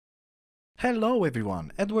Hello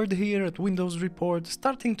everyone, Edward here at Windows Report,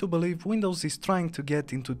 starting to believe Windows is trying to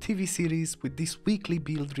get into TV series with these weekly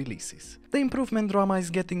build releases. The improvement drama is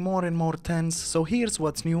getting more and more tense, so here's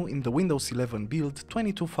what's new in the Windows 11 build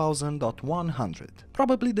 22000.100.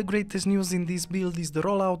 Probably the greatest news in this build is the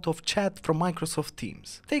rollout of chat from Microsoft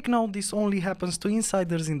Teams. Take note, this only happens to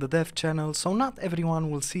insiders in the dev channel, so not everyone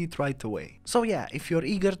will see it right away. So yeah, if you're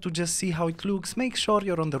eager to just see how it looks, make sure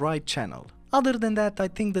you're on the right channel. Other than that, I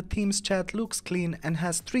think the Teams chat looks clean and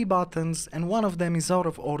has 3 buttons, and one of them is out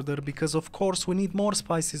of order because of course we need more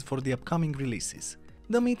spices for the upcoming releases.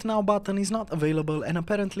 The Meet Now button is not available and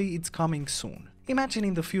apparently it's coming soon. Imagine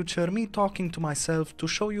in the future me talking to myself to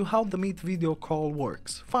show you how the Meet video call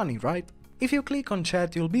works. Funny, right? If you click on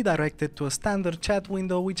chat, you'll be directed to a standard chat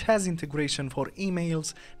window which has integration for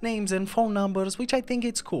emails, names and phone numbers, which I think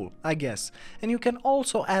it's cool, I guess. And you can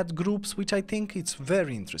also add groups, which I think it's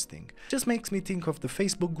very interesting. Just makes me think of the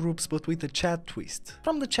Facebook groups but with a chat twist.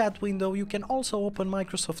 From the chat window you can also open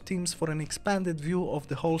Microsoft Teams for an expanded view of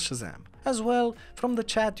the whole Shazam. As well, from the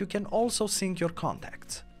chat you can also sync your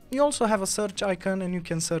contacts. You also have a search icon and you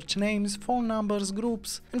can search names, phone numbers,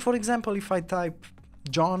 groups, and for example if I type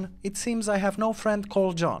John, it seems I have no friend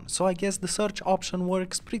called John, so I guess the search option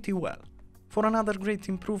works pretty well. For another great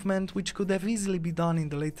improvement, which could have easily been done in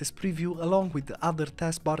the latest preview along with the other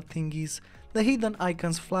taskbar thingies, the hidden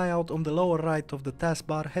icons flyout on the lower right of the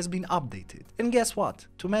taskbar has been updated. And guess what?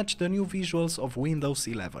 To match the new visuals of Windows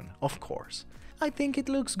 11, of course. I think it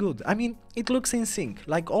looks good. I mean, it looks in sync,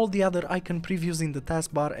 like all the other icon previews in the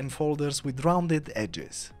taskbar and folders with rounded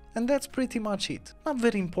edges. And that's pretty much it. Not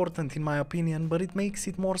very important in my opinion, but it makes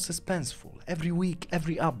it more suspenseful. Every week,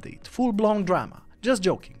 every update, full-blown drama. Just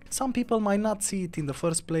joking. Some people might not see it in the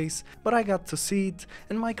first place, but I got to see it,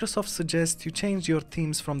 and Microsoft suggests you change your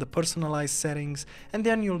themes from the personalized settings, and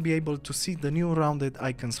then you'll be able to see the new rounded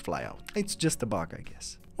icons fly out. It's just a bug, I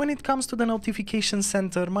guess. When it comes to the notification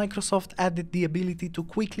center, Microsoft added the ability to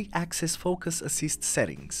quickly access Focus Assist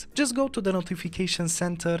settings. Just go to the notification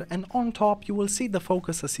center and on top you will see the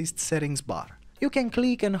Focus Assist settings bar. You can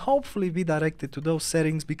click and hopefully be directed to those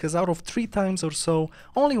settings because out of 3 times or so,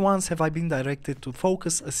 only once have I been directed to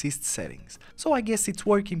Focus Assist settings. So I guess it's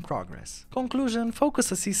work in progress. Conclusion,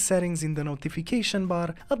 Focus Assist settings in the notification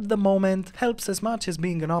bar at the moment helps as much as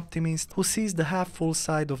being an optimist who sees the half full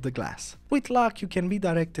side of the glass. With luck you can be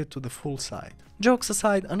directed to the full side. Jokes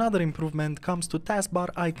aside, another improvement comes to taskbar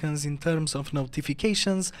icons in terms of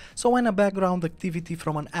notifications, so when a background activity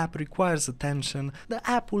from an app requires attention, the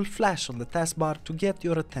app will flash on the taskbar to get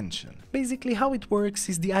your attention. Basically how it works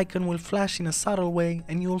is the icon will flash in a subtle way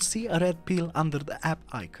and you'll see a red pill under the app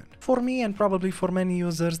icon. For me and probably for many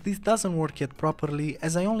users this doesn't work yet properly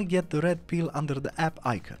as I only get the red pill under the app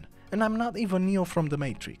icon, and I'm not even Neo from the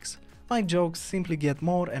Matrix. My jokes simply get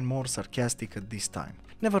more and more sarcastic at this time.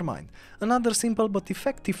 Never mind. Another simple but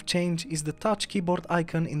effective change is the touch keyboard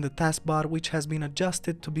icon in the taskbar, which has been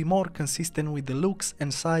adjusted to be more consistent with the looks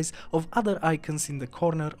and size of other icons in the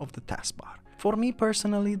corner of the taskbar. For me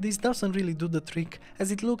personally, this doesn't really do the trick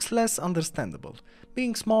as it looks less understandable.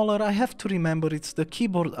 Being smaller, I have to remember it's the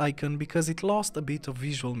keyboard icon because it lost a bit of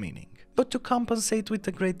visual meaning. But to compensate with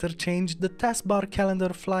a greater change, the taskbar calendar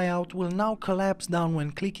flyout will now collapse down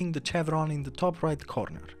when clicking the chevron in the top right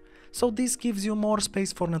corner. So this gives you more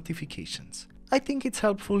space for notifications. I think it's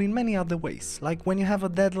helpful in many other ways, like when you have a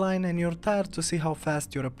deadline and you're tired to see how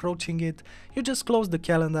fast you're approaching it, you just close the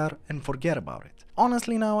calendar and forget about it.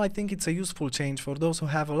 Honestly now I think it's a useful change for those who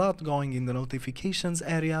have a lot going in the notifications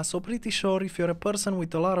area, so pretty sure if you're a person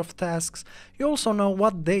with a lot of tasks, you also know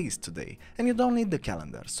what day is today, and you don't need the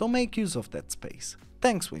calendar, so make use of that space.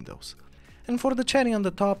 Thanks Windows. And for the cherry on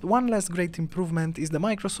the top, one last great improvement is the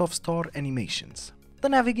Microsoft Store animations. The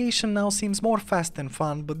navigation now seems more fast and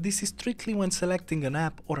fun, but this is strictly when selecting an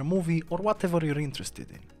app or a movie or whatever you're interested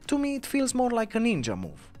in. To me it feels more like a ninja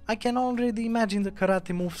move. I can already imagine the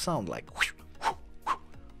karate move sound like.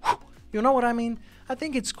 You know what I mean? I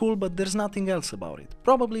think it's cool, but there's nothing else about it.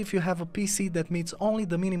 Probably if you have a PC that meets only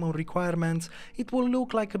the minimum requirements, it will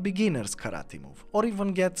look like a beginner's karate move, or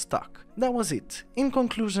even get stuck. That was it. In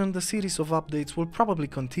conclusion, the series of updates will probably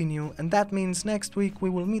continue, and that means next week we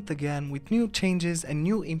will meet again with new changes and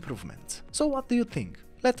new improvements. So what do you think?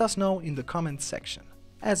 Let us know in the comments section.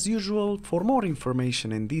 As usual, for more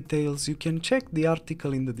information and details, you can check the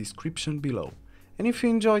article in the description below. And if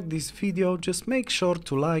you enjoyed this video, just make sure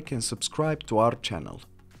to like and subscribe to our channel.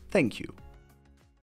 Thank you.